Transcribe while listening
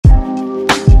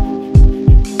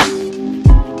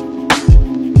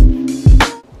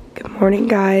Morning,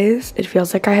 guys. It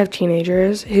feels like I have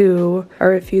teenagers who are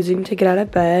refusing to get out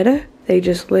of bed. They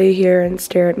just lay here and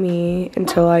stare at me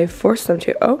until I force them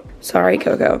to. Oh, sorry,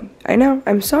 Coco. I know.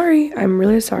 I'm sorry. I'm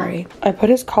really sorry. I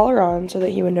put his collar on so that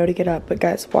he would know to get up. But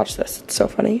guys, watch this. It's so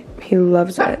funny. He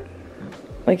loves it.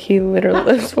 Like, he literally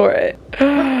lives for it.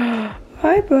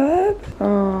 Hi, bub.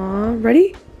 Aw,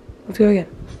 ready? Let's go again.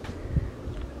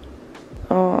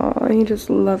 Aw, he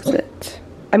just loves it.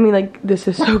 I mean, like, this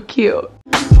is so cute.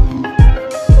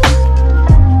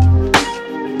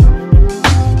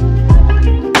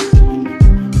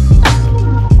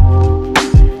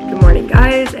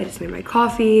 I just made my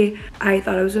coffee. I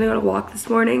thought I was gonna go on a walk this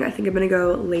morning. I think I'm gonna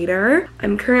go later.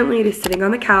 I'm currently just sitting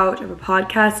on the couch. I have a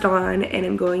podcast on and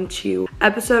I'm going to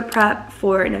episode prep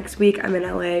for next week. I'm in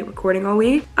LA recording all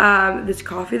week. This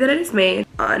coffee that I just made,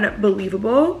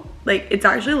 unbelievable. Like, it's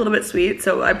actually a little bit sweet,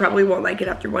 so I probably won't like it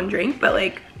after one drink, but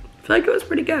like, I feel like it was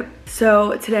pretty good.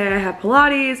 So today I have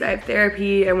Pilates, I have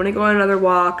therapy, I wanna go on another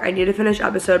walk, I need to finish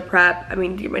episode prep, I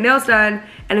mean, to get my nails done,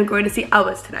 and I'm going to see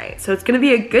Elvis tonight. So it's gonna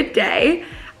be a good day.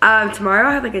 Tomorrow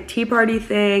I have like a tea party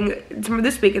thing.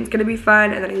 This weekend's gonna be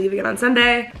fun, and then I leave again on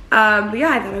Sunday. But yeah,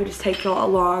 I thought I would just take y'all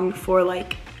along for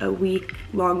like a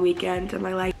week-long weekend of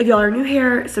my life. If y'all are new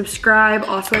here, subscribe.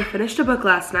 Also, I finished a book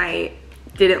last night.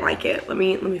 Didn't like it. Let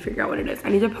me figure out what it is. I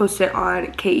need to post it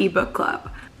on KE Book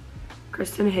Club.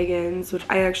 Kristen Higgins, which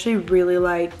I actually really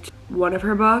liked one of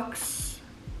her books.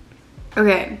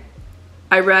 Okay,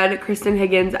 I read Kristen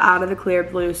Higgins' Out of the Clear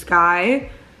Blue Sky,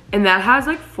 and that has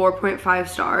like 4.5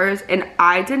 stars, and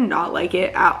I did not like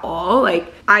it at all.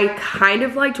 Like, I kind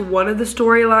of liked one of the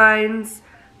storylines,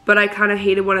 but I kind of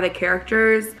hated one of the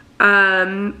characters.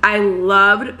 I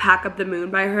loved Pack Up the Moon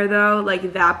by her though.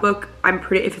 Like, that book,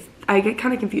 I get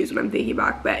kind of confused when I'm thinking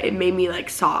back, but it made me like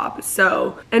sob.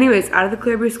 So anyways, Out of the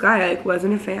Clear Blue Sky, I like,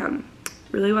 wasn't a fan.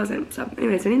 Really wasn't. So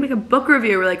anyways, I need to make a book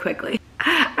review really quickly.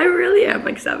 I really am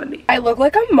like 70. I look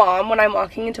like a mom when I'm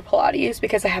walking into Pilates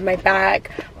because I have my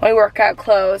bag, my workout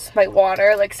clothes, my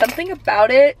water. Like, something about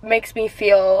it makes me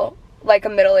feel like a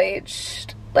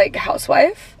middle-aged like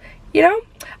housewife, you know?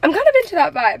 I'm kind of into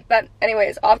that vibe. But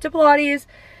anyways, off to Pilates,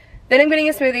 then I'm getting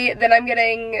a smoothie, then I'm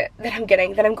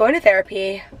going to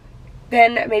therapy,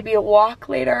 then maybe a walk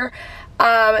later.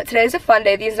 Today's a fun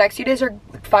day. These next few days are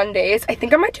fun days. I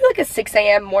think I might do like a 6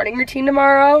 a.m. morning routine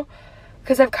tomorrow,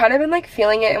 because I've kind of been like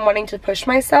feeling it and wanting to push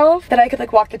myself that I could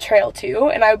like walk the trail too,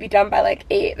 and I would be done by like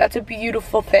 8. That's a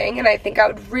beautiful thing, and I think I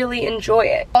would really enjoy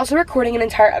it. Also recording an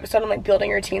entire episode on like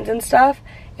building routines and stuff,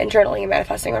 and journaling and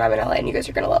manifesting when I'm in LA, and you guys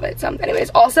are gonna love it. So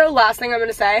anyways, also last thing I'm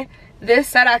gonna say, this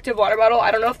Set Active water bottle,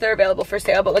 I don't know if they're available for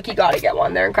sale, but like, you gotta get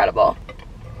one. They're incredible.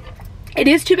 It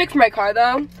is too big for my car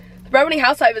though. The Brownie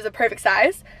Housewife is a perfect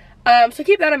size. So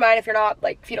keep that in mind if you're not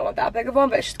like, if you don't want that big of one,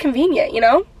 but it's just convenient, you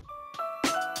know?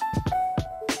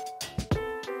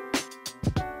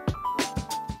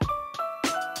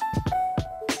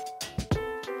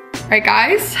 Alright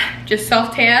guys, just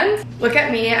self-tanned. Look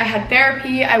at me, I had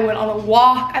therapy, I went on a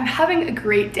walk. I'm having a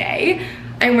great day.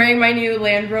 I'm wearing my new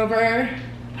Land Rover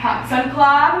Sun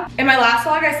collab. In my last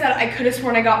vlog I said I could have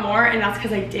sworn I got more, and that's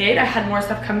because I did. I had more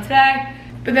stuff come today,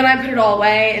 but then I put it all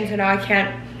away, and so now I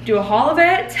can't do a haul of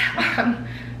it. I'm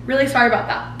really sorry about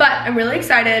that, but I'm really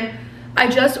excited. I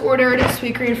just ordered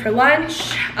Sweetgreen for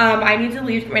lunch. I need to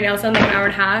leave my nails done in like an hour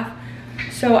and a half,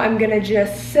 so I'm gonna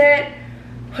just sit,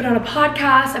 put on a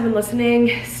podcast. I've been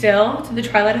listening still to the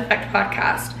Twilight Effect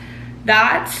podcast.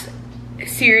 That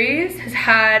series has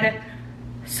had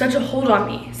such a hold on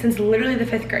me since literally the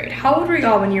 5th grade. How old were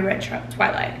y'all when you read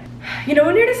Twilight? You know,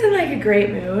 when you're just in like a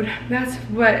great mood, that's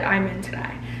what I'm in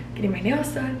today. Getting my nails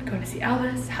done, going to see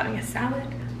Elvis, having a salad.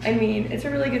 I mean, it's a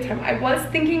really good time. I was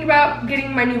thinking about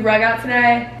getting my new rug out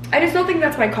today. I just don't think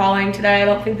that's my calling today. I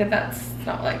don't think that that's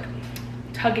not like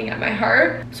tugging at my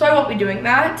heart, so I won't be doing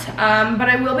that, but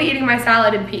I will be eating my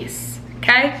salad in peace,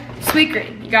 okay?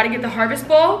 Sweetgreen, you gotta get the Harvest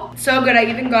Bowl. So good.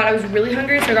 I was really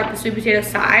hungry, so I got the sweet potato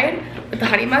side with the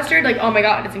honey mustard. Like, oh my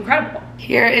god, it's incredible.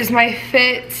 Here is my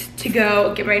fit to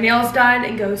go get my nails done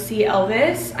and go see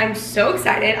Elvis. I'm so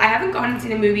excited. I haven't gone and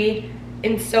seen a movie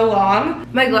in so long.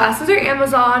 My glasses are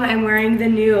Amazon. I'm wearing the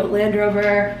new Land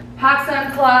Rover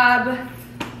PacSun collab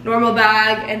normal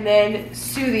bag, and then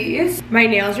Soothies. My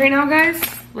nails right now, guys,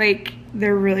 like,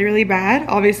 they're really, really bad.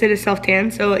 Obviously, it is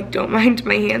self-tan, so like, don't mind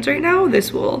my hands right now.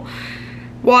 This will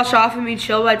wash off and be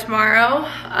chill by tomorrow.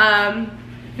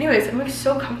 Anyways, I'm like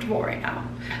so comfortable right now.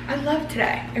 I love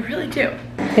today, I really do.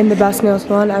 In the best nail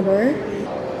salon ever,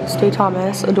 Stay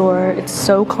Thomas, adore. It's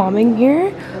so calming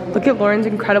here. Look at Lauren's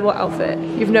incredible outfit.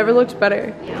 You've never looked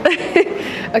better.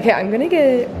 Okay, I'm gonna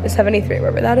get a 73,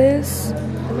 wherever that is.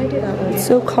 I might do that one. It's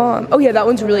so calm. Oh yeah, that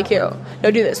one's really cute.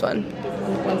 No, do this one.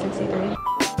 163.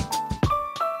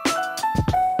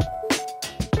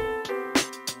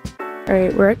 All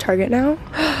right, we're at Target now.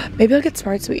 Maybe I'll get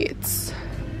Smart Sweets.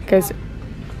 Guys,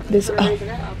 this,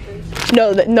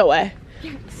 no, no way.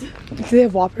 Yes. Do they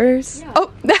have Whoppers? Yeah.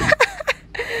 Oh.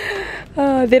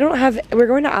 They don't have, we're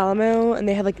going to Alamo and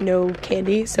they had like no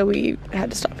candy, so we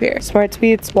had to stop here. Smart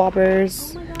Sweets,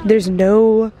 Whoppers. Oh, there's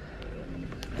no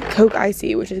Coke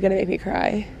Icy, which is gonna make me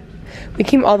cry. We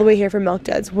came all the way here for Milk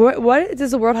Duds. What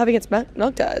does the world have against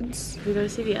Milk Duds? We go to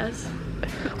CVS.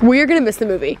 We're gonna miss the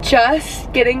movie.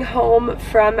 Just getting home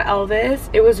from Elvis.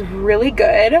 It was really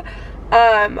good.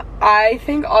 I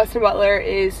think Austin Butler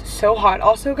is so hot.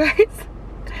 Also, guys,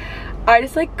 I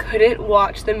just like couldn't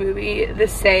watch the movie the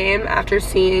same after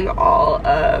seeing all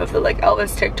of the like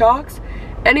Elvis TikToks.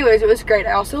 Anyways, it was great.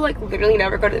 I also like literally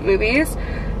never go to the movies,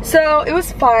 so it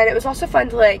was fun. It was also fun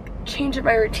to like change up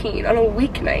my routine on a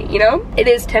weeknight, you know? It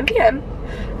is 10 p.m.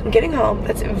 I'm getting home.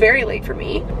 That's very late for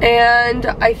me. And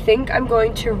I think I'm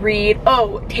going to read,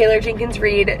 oh, Taylor Jenkins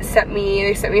Reid they sent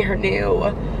me her new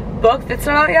book that's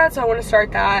not out yet, so I want to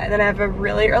start that. And then I have a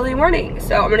really early morning,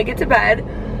 so I'm gonna get to bed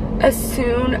as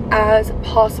soon as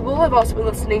possible. I've also been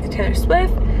listening to Taylor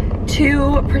Swift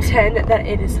to pretend that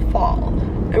it is fall.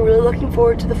 I'm really looking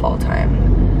forward to the fall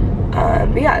time.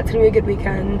 But yeah, it's gonna be a good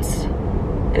weekend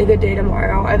and a good day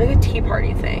tomorrow. I have like a tea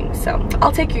party thing, so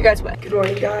I'll take you guys with. Good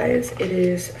morning, guys. It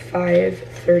is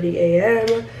 5:30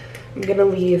 a.m. I'm gonna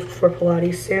leave for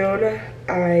Pilates soon.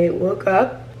 I woke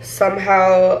up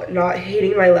somehow not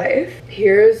hating my life.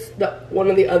 Here's one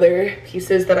of the other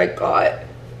pieces that I got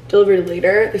delivered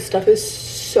later. This stuff is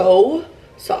so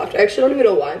soft. I actually don't even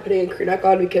know why I'm putting a crew neck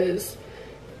on, because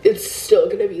it's still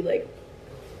gonna be like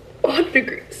 100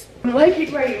 degrees. I'm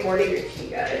liking my morning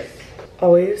routine, guys.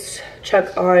 Always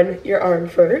check on your arm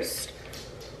first.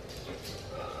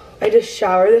 I just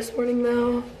showered this morning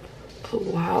though. Oh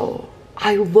wow.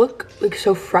 I look like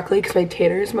so freckly because my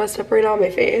tanner's messed up right now on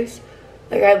my face.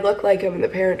 Like I look like I'm in the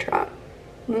Parent Trap.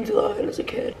 Lindsay Lohan as a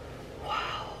kid. Wow.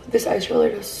 This ice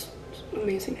roller does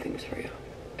amazing things for you.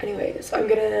 Anyways, I'm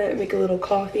gonna make a little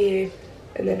coffee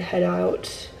and then head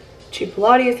out to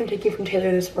Pilates. I'm taking from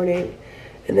Taylor this morning.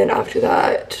 And then after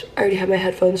that, I already have my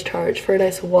headphones charged for a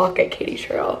nice walk at Katy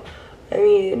Trail. I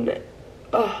mean,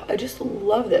 oh, I just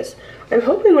love this. I'm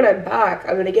hoping when I'm back,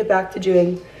 I'm gonna get back to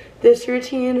doing this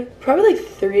routine, probably like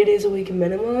 3 days a week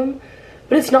minimum.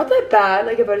 But it's not that bad.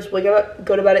 Like if I just wake up,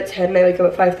 go to bed at 10 and I wake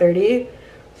up at 5:30,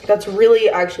 that's really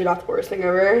actually not the worst thing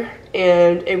ever.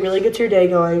 And it really gets your day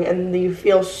going and you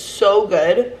feel so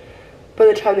good by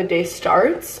the time the day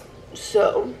starts.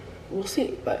 So we'll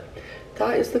see, but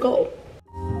that is the goal.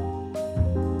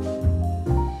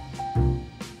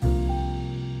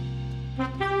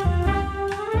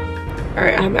 All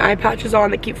right, I have my eye patches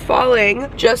on that keep falling.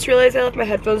 Just realized I left my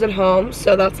headphones at home,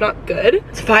 so that's not good.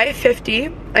 It's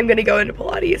 5:50. I'm gonna go into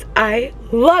Pilates. I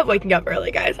love waking up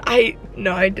early, guys. I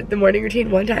know I did the morning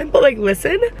routine one time, but like,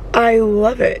 listen, I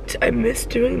love it. I miss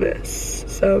doing this.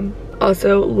 So,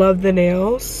 also love the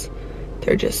nails.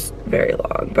 They're just very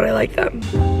long, but I like them.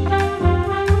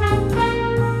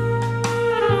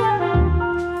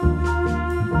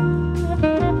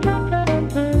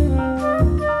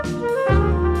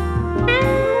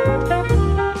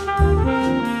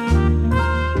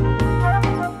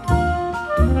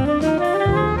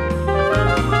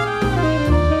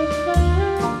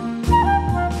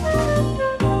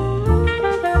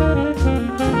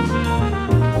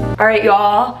 All right,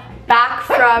 y'all, back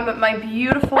from my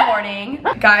beautiful morning.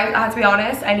 Guys, I have to be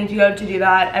honest, I need to go to do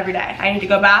that every day. I need to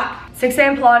go back, 6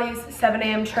 a.m. Pilates, 7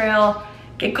 a.m. trail,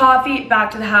 get coffee, back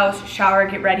to the house, shower,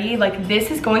 get ready. Like, this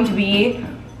is going to be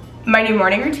my new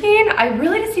morning routine. I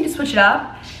really just need to switch it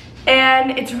up.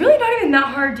 And it's really not even that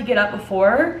hard to get up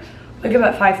before. Wake up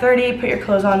at 5:30, put your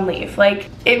clothes on, leave. Like,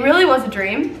 it really was a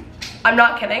dream. I'm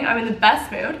not kidding, I'm in the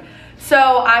best mood. So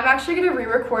I'm actually gonna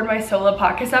re-record my solo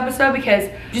podcast episode because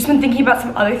I've just been thinking about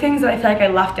some other things that I feel like I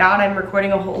left out. I'm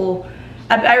recording a whole,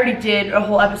 I already did a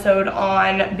whole episode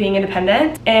on being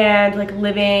independent and like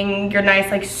living your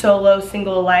nice like solo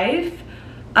single life.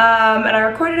 And I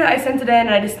recorded it, I sent it in,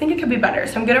 and I just think it could be better.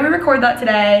 So I'm gonna re-record that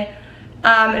today.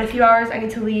 In a few hours I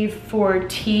need to leave for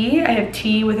tea. I have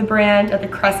tea with a brand at the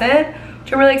Crescent,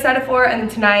 which I'm really excited for. And then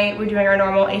tonight we're doing our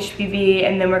normal HPV,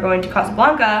 and then we're going to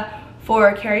Casablanca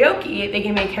for karaoke. They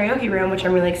gave me a karaoke room, which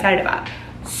I'm really excited about.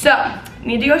 So,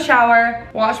 need to go shower,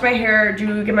 wash my hair,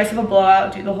 give myself a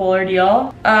blowout, do the whole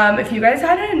ordeal. If you guys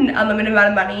had an unlimited amount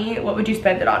of money, what would you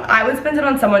spend it on? I would spend it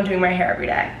on someone doing my hair every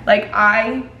day. Like,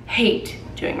 I hate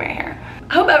doing my hair.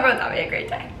 I hope everyone's having a great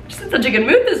day. Just in such a good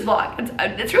mood this vlog.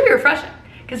 It's really refreshing.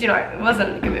 because you know, it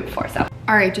wasn't a good move before, so.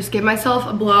 All right, just give myself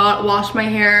a blowout, washed my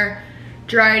hair,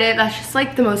 dried it. That's just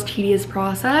like the most tedious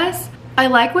process. I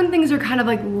like when things are kind of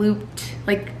like looped,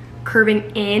 like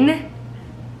curving in,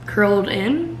 curled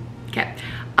in, okay.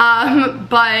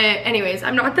 But anyways,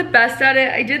 I'm not the best at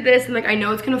it. I did this and like, I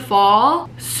know it's gonna fall.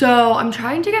 So I'm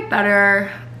trying to get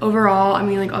better overall. I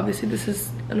mean, like obviously this is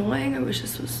annoying. I wish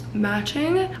this was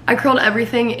matching. I curled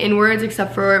everything inwards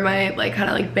except for my like kind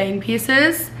of like bang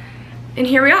pieces. And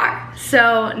here we are.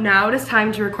 So now it is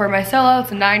time to record my solo.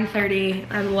 It's 9:30.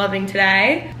 I'm loving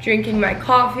today. Drinking my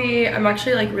coffee. I'm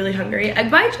actually like really hungry. Egg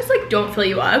bites just like don't fill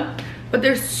you up, but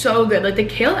they're so good. Like the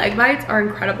kale egg bites are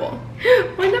incredible.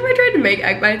 One time I tried to make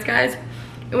egg bites, guys.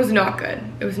 It was not good.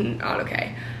 It was not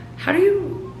okay.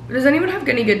 Does anyone have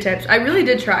any good tips? I really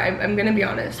did try, I'm gonna be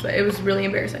honest, but it was really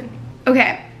embarrassing.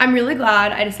 Okay, I'm really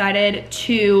glad I decided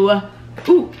to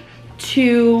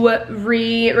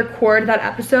re-record that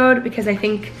episode because I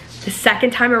think the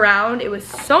second time around, it was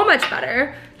so much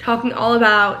better, talking all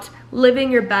about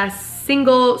living your best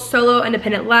single, solo,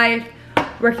 independent life,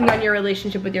 working on your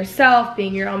relationship with yourself,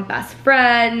 being your own best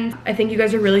friend. I think you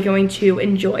guys are really going to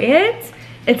enjoy it.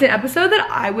 It's an episode that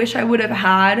I wish I would have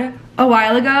had a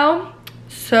while ago.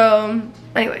 So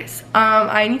anyways,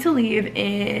 I need to leave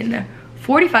in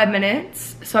 45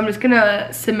 minutes. So I'm just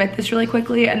gonna submit this really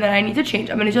quickly and then I need to change.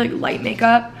 I'm gonna do like light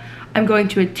makeup. I'm going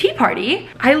to a tea party.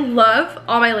 I love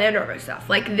all my Land Rover stuff.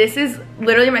 Like this is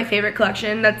literally my favorite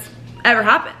collection that's ever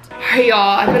happened. All right,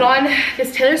 y'all, I've been on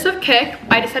this Taylor Swift kick.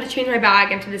 I decided to change my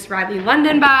bag into this Riley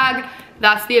London bag.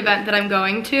 That's the event that I'm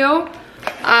going to.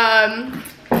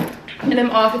 And I'm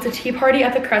off. It's a tea party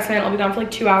at the Crescent. I'll be gone for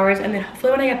like 2 hours and then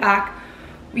hopefully when I get back,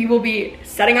 we will be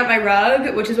setting up my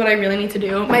rug, which is what I really need to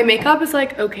do. My makeup is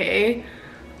like, okay.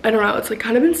 I don't know, it's like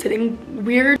kind of been sitting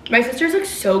weird. My sister's like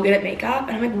so good at makeup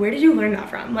and I'm like, where did you learn that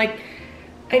from? Like,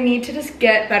 I need to just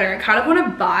get better. I kind of want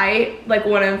to buy like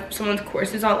one of someone's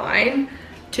courses online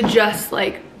to just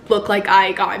like look like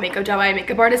I got my makeup done by a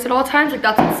makeup artist at all times. Like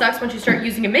that's what sucks once you start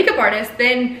using a makeup artist,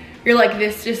 then you're like,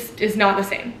 this just is not the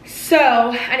same. So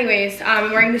anyways,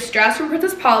 I'm wearing this dress from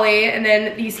Princess Polly and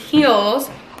then these heels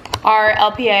are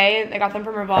LPA. I got them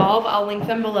from Revolve. I'll link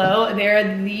them below.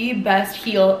 They're the best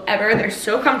heel ever. They're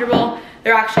so comfortable.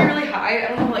 They're actually really high. I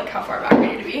don't know like how far back I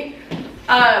need to be.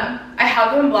 I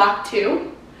have them in black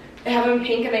too. I have them in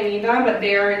pink and I need them, but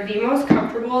they're the most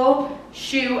comfortable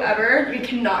shoe ever. We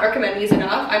cannot recommend these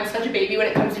enough. I'm such a baby when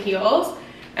it comes to heels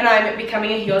and I'm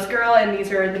becoming a heels girl and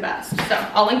these are the best. So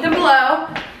I'll link them below.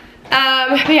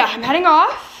 But yeah, I'm heading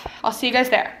off. I'll see you guys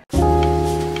there.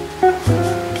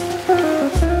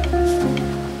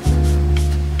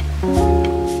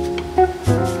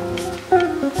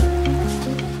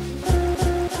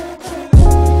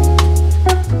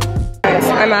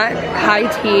 I'm at high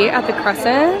tea at the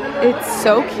Crescent. It's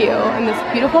so cute in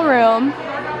this beautiful room.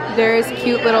 There's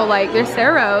cute little like, there's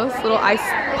Sarah Rose, little ice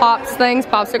pops things,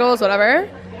 popsicles, whatever.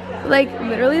 Like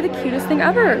literally the cutest thing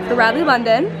ever for Riley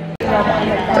London.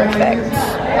 Perfect.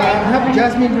 Have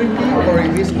jasmine green tea or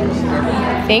hibiscus?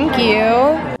 Thank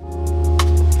you.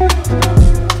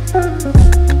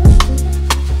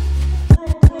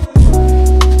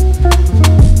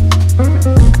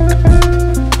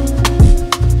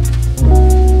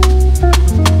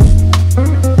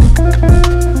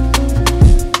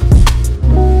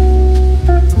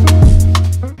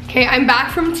 Okay, I'm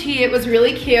back from tea. It was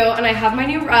really cute and I have my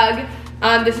new rug.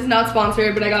 This is not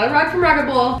sponsored, but I got a rug from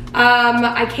Ruggable.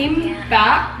 I came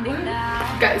back,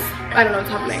 guys, I don't know what's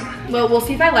happening. Well, we'll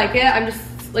see if I like it. I'm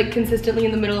just like consistently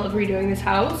in the middle of redoing this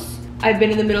house. I've been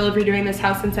in the middle of redoing this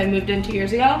house since I moved in 2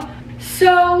 years ago.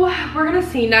 So we're gonna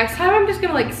see. Next time I'm just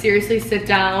gonna like seriously sit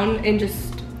down and just,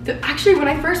 actually when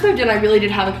I first moved in, I really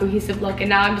did have a cohesive look and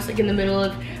now I'm just like in the middle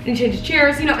of getting changed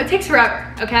chairs. You know, it takes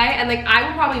forever, okay? And like I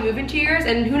will probably move in 2 years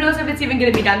and who knows if it's even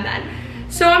gonna be done then.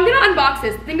 So I'm gonna unbox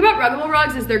this. The thing about Ruggable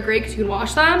rugs is they're great because you can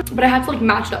wash them, but I had to like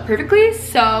match it up perfectly.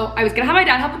 So I was gonna have my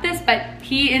dad help with this, but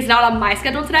he is not on my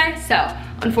schedule today. So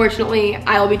unfortunately,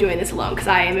 I will be doing this alone because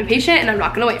I am impatient and I'm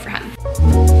not gonna wait for him.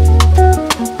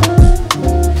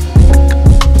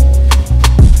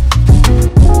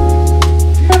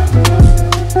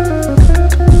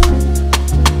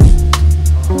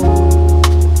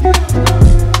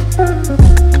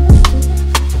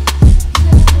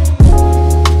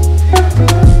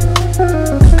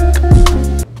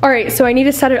 Alright, so I need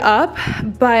to set it up,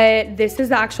 but this is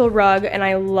the actual rug and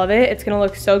I love it. It's gonna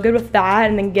look so good with that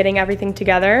and then getting everything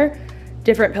together,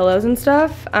 different pillows and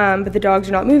stuff. But the dogs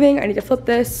are not moving. I need to flip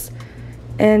this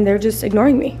and they're just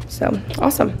ignoring me. So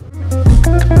awesome.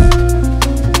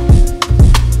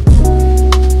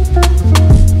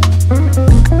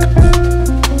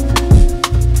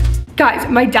 Guys,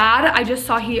 my dad, I just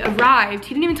saw he arrived.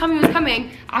 He didn't even tell me he was coming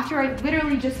after I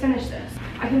literally just finished this.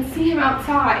 I can see him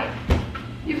outside.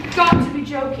 You've got to be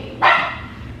joking.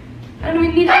 And we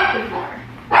need help anymore.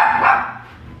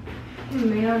 Oh,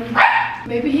 man.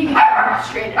 Maybe he can get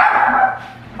frustrated.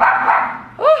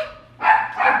 Oh,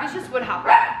 like this just would happen.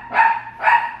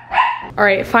 All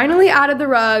right, finally added the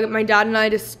rug. My dad and I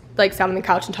just like sat on the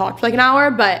couch and talked for like an hour,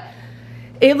 but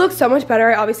it looks so much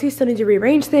better. I obviously still need to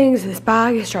rearrange things. This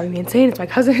bag is driving me insane. It's my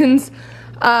cousin's.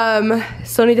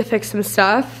 Still need to fix some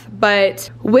stuff,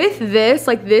 but with this,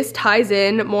 like this ties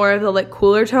in more of the like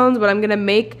cooler tones, but I'm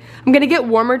gonna get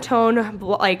warmer tone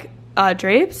like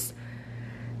drapes.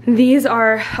 These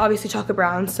are obviously chocolate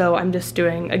brown, so I'm just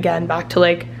doing again back to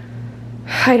like,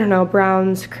 I don't know,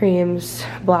 browns, creams,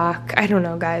 black. I don't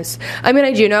know, guys. I mean,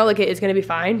 I do know like it is gonna be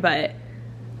fine, but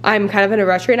I'm kind of in a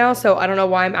rush right now, so I don't know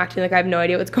why I'm acting like I have no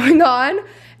idea what's going on.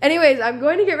 Anyways, I'm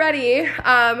going to get ready.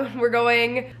 We're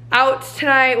going out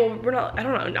tonight. Well, I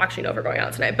don't actually know if we're going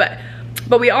out tonight,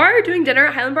 but we are doing dinner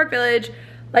at Highland Park Village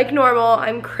like normal.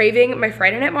 I'm craving my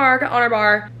Friday night marg at Honor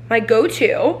Bar, my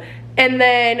go-to. And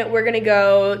then we're gonna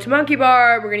go to Monkey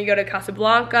Bar. We're gonna go to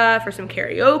Casablanca for some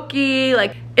karaoke.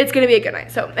 Like, it's gonna be a good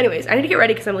night. So anyways, I need to get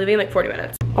ready because I'm leaving in like 40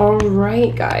 minutes. All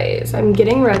right, guys, I'm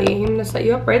getting ready. I'm gonna set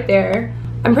you up right there.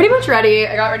 I'm pretty much ready.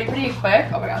 I got ready pretty quick.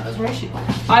 Oh my God, those are my shoes.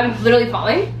 I'm literally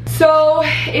falling. So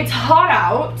it's hot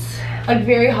out, like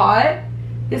very hot.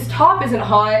 This top isn't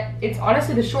hot. It's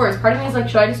honestly the shorts. Part of me is like,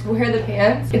 should I just wear the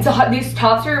pants? These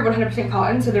tops are 100%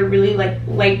 cotton, so they're really like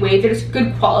lightweight. They're just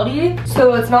good quality.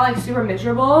 So it's not like super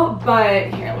miserable, but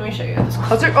here, let me show you this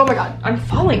closer. Oh my God, I'm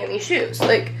falling in these shoes.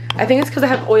 Like, I think it's because I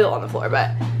have oil on the floor,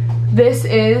 but this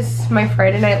is my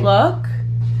Friday night look.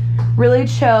 Really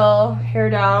chill, hair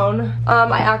down.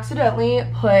 I accidentally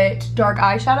put dark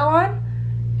eyeshadow on.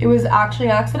 It was actually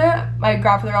an accident. I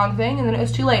grabbed the wrong thing and then it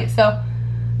was too late. So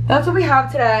that's what we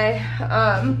have today.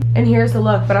 And here's the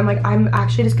look, but I'm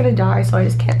actually just gonna die, so I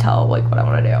just can't tell like what I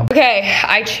wanna do. Okay,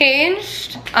 I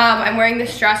changed. I'm wearing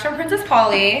this dress from Princess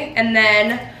Polly, and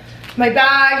then my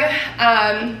bag,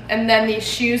 and then these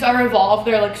shoes are Revolve.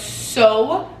 They're like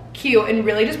so cute and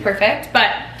really just perfect,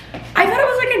 but I thought it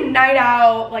was like a night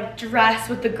out, like dress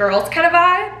with the girls kind of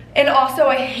vibe. And also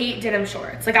I hate denim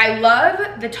shorts. Like, I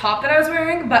love the top that I was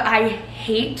wearing, but I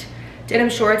hate denim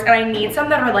shorts, and I need some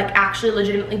that are like actually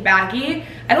legitimately baggy.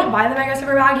 I don't buy them, I guess, if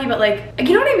they're baggy, but like,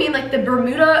 you know what I mean? Like the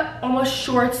Bermuda almost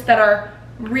shorts that are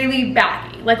really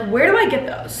baggy. Like, where do I get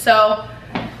those? So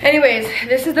anyways,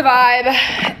 this is the vibe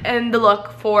and the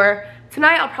look for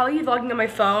tonight. I'll probably be vlogging on my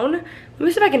phone. Let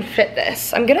me see if I can fit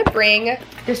this. I'm gonna bring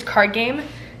this card game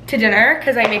to dinner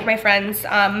because I make my friends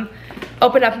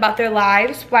open up about their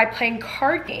lives by playing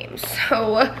card games.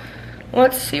 So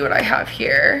let's see what I have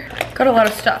here. Got a lot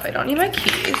of stuff. I don't need my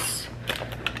keys.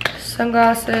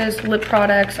 Sunglasses, lip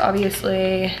products,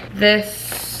 obviously.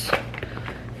 This,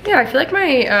 yeah, I feel like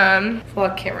my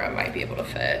vlog camera might be able to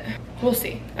fit. We'll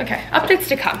see. Okay, updates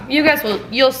to come. You guys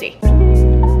you'll see.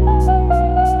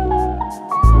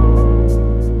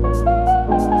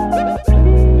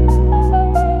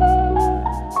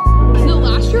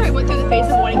 I went through the phase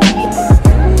of wanting to eat.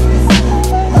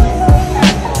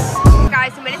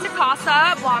 Guys, we made it to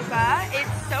Casablanca.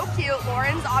 It's so cute.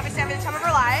 Lauren's obviously having the time of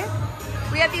her life.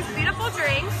 We have these beautiful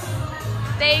drinks.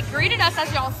 They greeted us,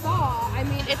 as y'all saw. I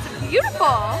mean, it's beautiful.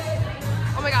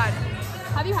 Oh my God.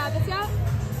 Have you had this yet?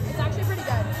 It's actually pretty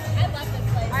good. I love this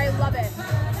place. I love it.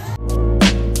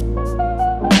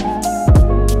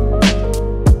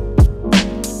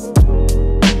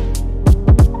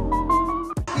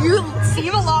 You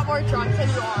seem a lot more drunk than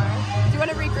you are. Do you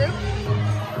want to regroup?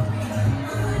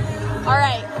 All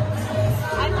right.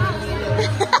 I love you.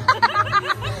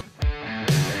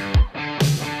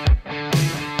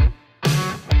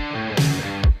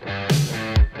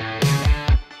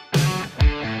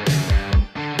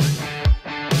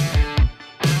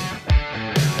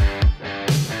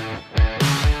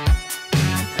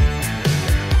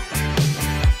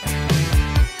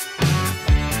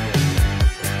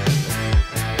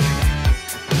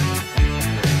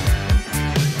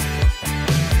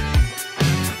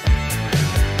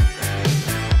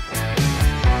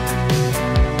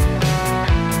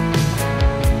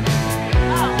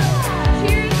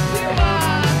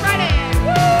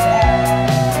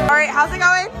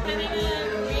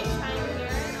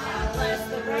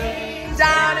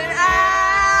 Down and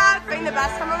out. Having the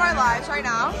best time of our lives right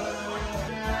now.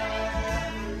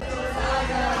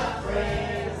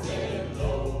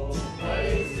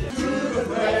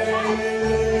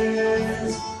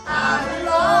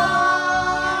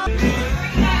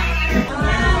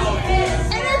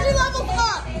 Energy levels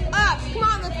up. Come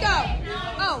on, let's go.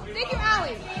 Oh, thank you.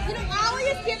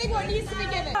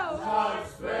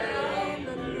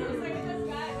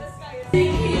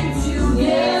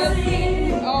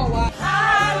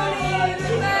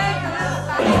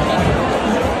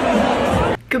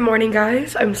 Good morning,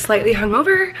 guys. I'm slightly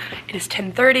hungover. It is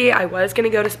 10:30. I was gonna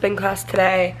go to spin class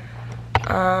today,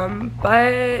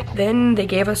 but then they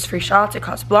gave us free shots at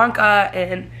Casablanca,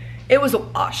 and it was a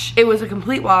wash. It was a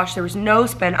complete wash. There was no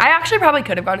spin. I actually probably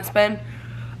could have gone to spin.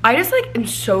 I just like am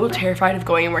so terrified of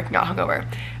going and working out hungover.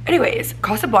 Anyways,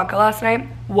 Casablanca last night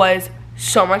was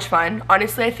so much fun.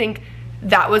 Honestly, I think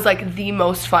that was like the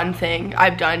most fun thing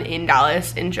I've done in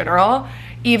Dallas in general.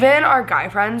 Even our guy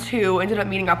friends who ended up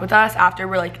meeting up with us after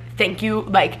were like, thank you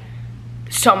like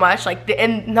so much. Like,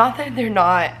 and not that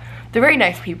they're very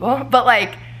nice people, but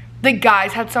like the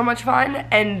guys had so much fun,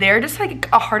 and they're just like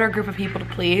a harder group of people to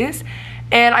please.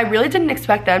 And I really didn't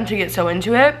expect them to get so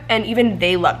into it, and even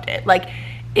they loved it. Like,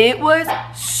 it was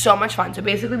so much fun. So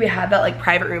basically we had that like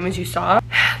private room as you saw.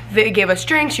 They gave us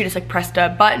drinks. You just like pressed a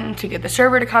button to get the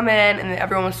server to come in, and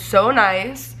everyone was so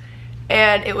nice.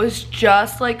 And it was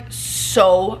just like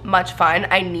so much fun.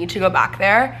 I need to go back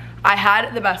there. I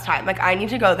had the best time. Like, I need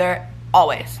to go there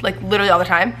always, like literally all the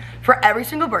time, for every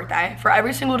single birthday, for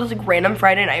every single just like random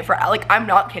Friday night, for like, I'm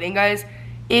not kidding, guys.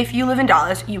 If you live in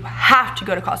Dallas, you have to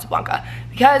go to Casablanca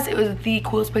because it was the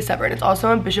coolest place ever. And it's also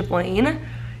on Bishop Lane.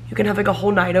 You can have like a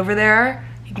whole night over there.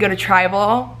 You can go to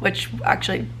Tribal, which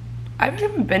actually, I haven't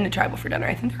even been to Tribal for dinner.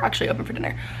 I think they're actually open for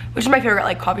dinner, which is my favorite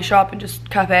like coffee shop and just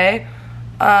cafe.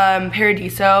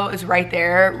 Paradiso is right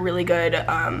there. Really good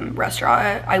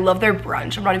restaurant. I love their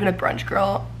brunch. I'm not even a brunch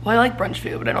girl. Well, I like brunch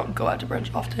food, but I don't go out to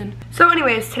brunch often. So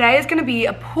anyways, today is gonna be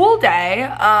a pool day.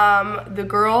 The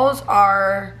girls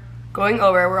are going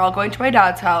over. We're all going to my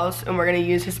dad's house, and we're gonna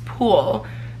use his pool.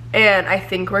 And I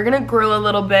think we're gonna grill a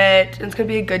little bit. It's gonna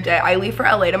be a good day. I leave for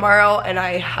LA tomorrow, and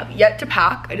I have yet to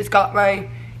pack. I just got my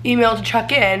email to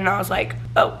check in, and I was like,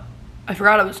 oh, I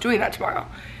forgot I was doing that tomorrow.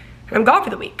 I'm gone for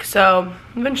the week, so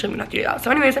eventually I'm gonna have to do that.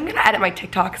 So anyways, I'm gonna edit my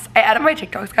TikToks. I edit my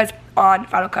TikToks, guys, on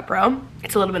Final Cut Pro.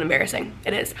 It's a little bit embarrassing,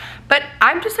 it is. But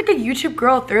I'm just like a YouTube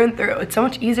girl through and through. It's so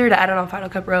much easier to edit on Final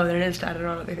Cut Pro than it is to edit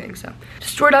on other things. So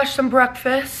just DoorDash some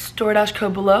breakfast, DoorDash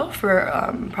code below for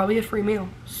probably a free meal.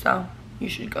 So you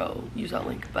should go use that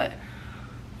link. But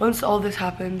once all this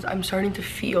happens, I'm starting to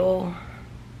feel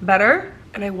better.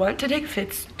 And I want to take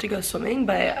Fitz to go swimming,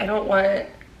 but I don't want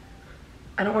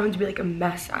him to be like a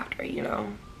mess after, you know,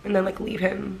 and then like leave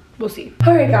him. We'll see.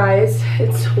 All right, guys,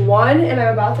 it's 1 and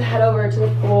I'm about to head over to the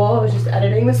pool. I was just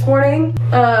editing this morning.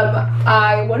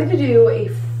 I wanted to do a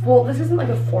full, this isn't like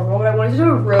a formal, but I wanted to do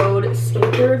a rhode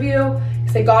skincare review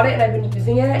because I got it and I've been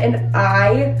using it, and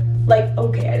I like,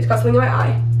 okay, I just got something in my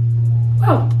eye.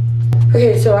 Wow.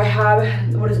 Okay, so I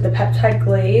have, what is it, the peptide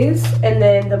glaze and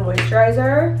then the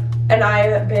moisturizer, and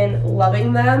I've been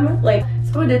loving them. Like,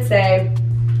 someone did say,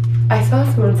 I saw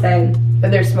someone say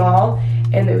that they're small,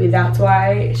 and maybe that's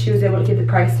why she was able to keep the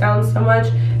price down so much.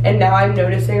 And now I'm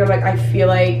noticing, I'm like, I feel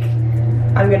like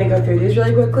I'm gonna go through these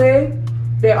really quickly.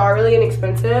 They are really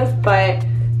inexpensive, but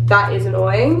that is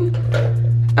annoying.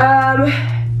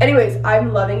 Anyways,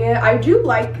 I'm loving it. I do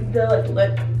like the like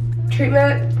lip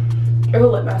treatment. I have a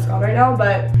lip mask on right now,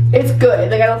 but it's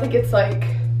good. Like, I don't think it's like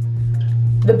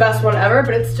the best one ever,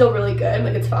 but it's still really good.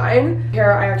 Like, it's fine.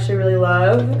 Hair I actually really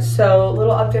love, so a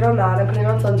little update on that. I'm putting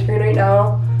on sunscreen right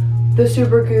now, the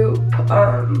Supergoop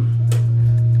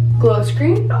glow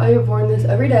screen. I have worn this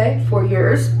every day for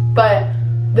years, but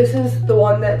this is the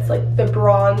one that's like the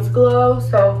bronze glow,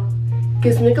 so it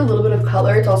gives me like a little bit of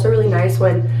color. It's also really nice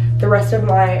when the rest of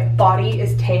my body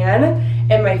is tan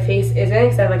and my face isn't,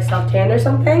 because I have like self-tan or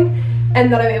something. And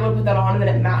then I'm able to put that on, and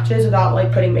then it matches without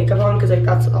like putting makeup on, because like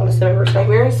that's honestly my worst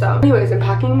nightmare. So anyways, I'm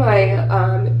packing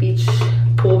my beach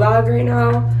pool bag right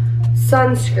now.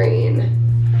 Sunscreen,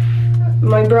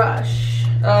 my brush,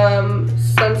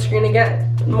 sunscreen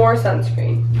again, more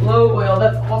sunscreen, glow oil,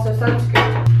 that's also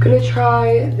sunscreen. I'm gonna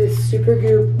try this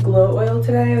Supergoop glow oil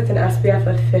today with an SPF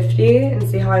of 50 and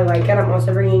see how I like it. I'm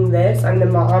also bringing this. I'm the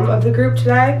mom of the group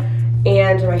today,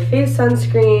 and my face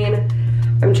sunscreen.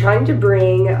 I'm trying to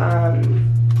bring what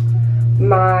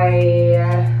am I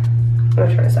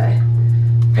trying to say?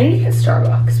 I need to get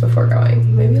Starbucks before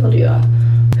going. Maybe I'll do that.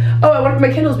 Oh,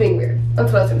 my Kindle's being weird.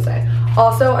 That's what I was gonna say.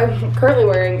 Also, I'm currently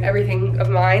wearing everything of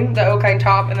mine, the Oakine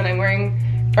top, and then I'm wearing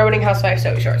my Wedding Housewife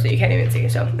so short, so you can't even see.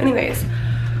 So anyways,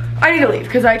 I need to leave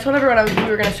because I told everyone we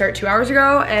were gonna start 2 hours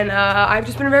ago, and I've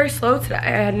just been very slow today. I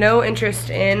had no interest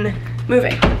in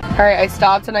moving. All right, I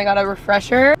stopped and I got a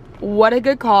refresher. What a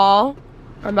good call.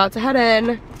 I'm about to head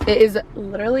in. It is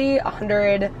literally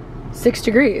 106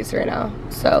 degrees right now,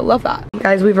 so love that.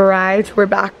 Guys, we've arrived. We're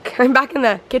back. I'm back in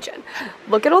the kitchen.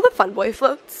 Look at all the Fun Boy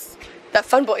floats that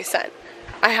Fun Boy sent.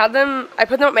 I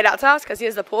put them at my dad's house because he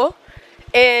has the pool.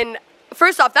 And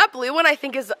first off, that blue one I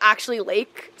think is actually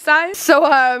lake size.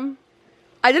 So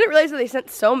I didn't realize that they sent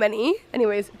so many.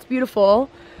 Anyways, it's beautiful.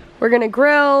 We're gonna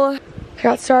grill. I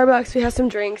got Starbucks, we have some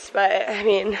drinks, but I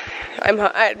mean, I'm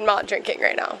not drinking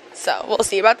right now. So we'll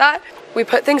see about that. We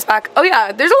put things back. Oh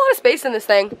yeah, there's a lot of space in this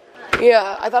thing.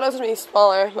 Yeah, I thought it was gonna be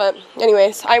smaller, but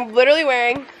anyways, I'm literally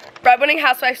wearing breadwinning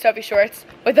housewife Sophie shorts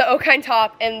with the Okine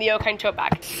top and the Okine tote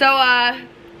bag. So,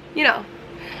 you know,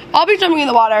 I'll be jumping in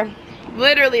the water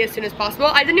literally as soon as possible.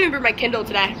 I didn't even bring my Kindle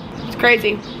today. It's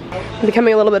crazy. I'm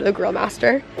becoming a little bit of a grill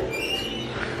master.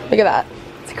 Look at that.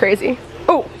 It's crazy.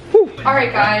 Oh. All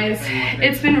right, guys.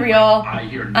 It's been real.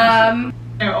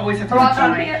 I always have to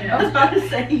I was about to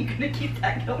say, you're gonna keep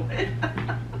that going.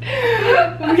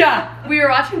 Yeah, we were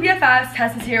watching BFS.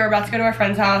 Tess is here. We're about to go to our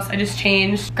friend's house. I just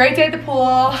changed. Great day at the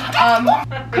pool.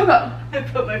 Coco. I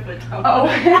put my foot down. Oh.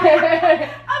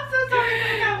 I'm so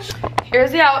sorry.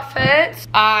 Here's the outfit.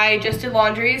 I just did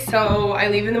laundry, so I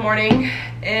leave in the morning,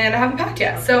 and I haven't packed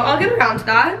yet. So I'll get around to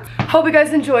that. Hope you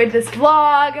guys enjoyed this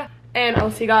vlog, and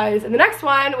I'll see you guys in the next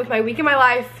one with my week in my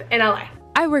life in LA.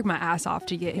 I worked my ass off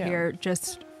to get here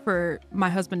just for my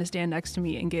husband to stand next to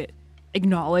me and get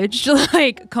acknowledged.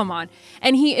 Like, come on.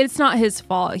 And it's not his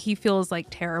fault. He feels like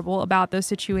terrible about those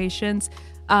situations.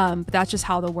 But that's just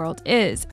how the world is.